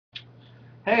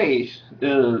Hey,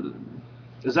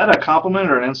 is that a compliment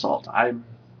or an insult? I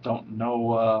don't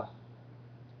know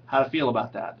how to feel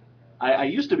about that. I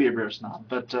used to be a beer snob,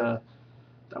 but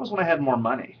that was when I had more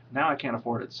money. Now I can't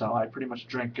afford it, so I pretty much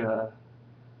drink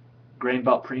Grain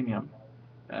Belt Premium.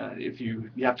 If you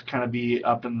have to kind of be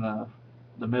up in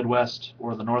the Midwest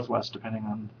or the Northwest, depending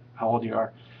on how old you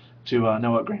are, to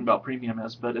know what Grain Belt Premium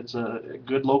is. But it's a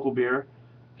good local beer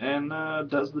and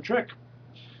does the trick.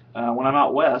 When I'm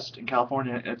out west in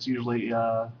California, it's usually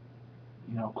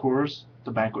Coors,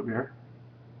 the banquet beer,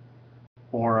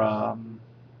 or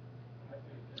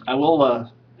I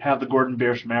will have the Gordon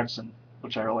Biersch Märzen,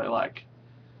 which I really like.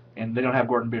 And they don't have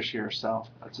Gordon Biersch here, so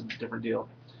that's a different deal.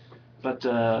 But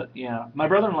yeah, my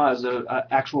brother-in-law is a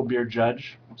actual beer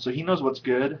judge, so he knows what's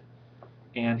good,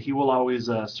 and he will always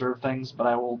serve things, but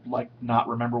I will like not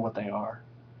remember what they are.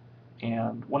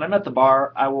 And when I'm at the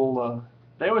bar, I will.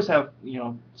 They always have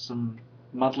some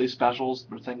monthly specials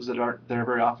or things that aren't there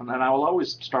very often, and I will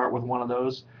always start with one of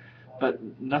those. But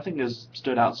nothing has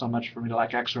stood out so much for me to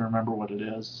like actually remember what it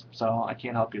is, so I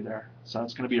can't help you there. So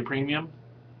it's going to be a premium.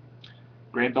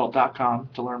 Grainbelt.com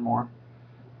to learn more.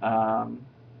 Um,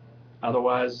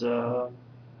 Otherwise, no,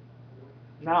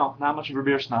 not much of a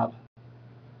beer snob.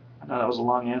 I know that was a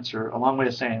long answer, a long way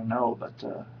of saying no, but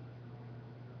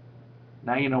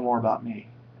now you know more about me.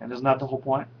 And isn't that the whole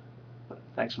point? But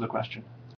thanks for the question.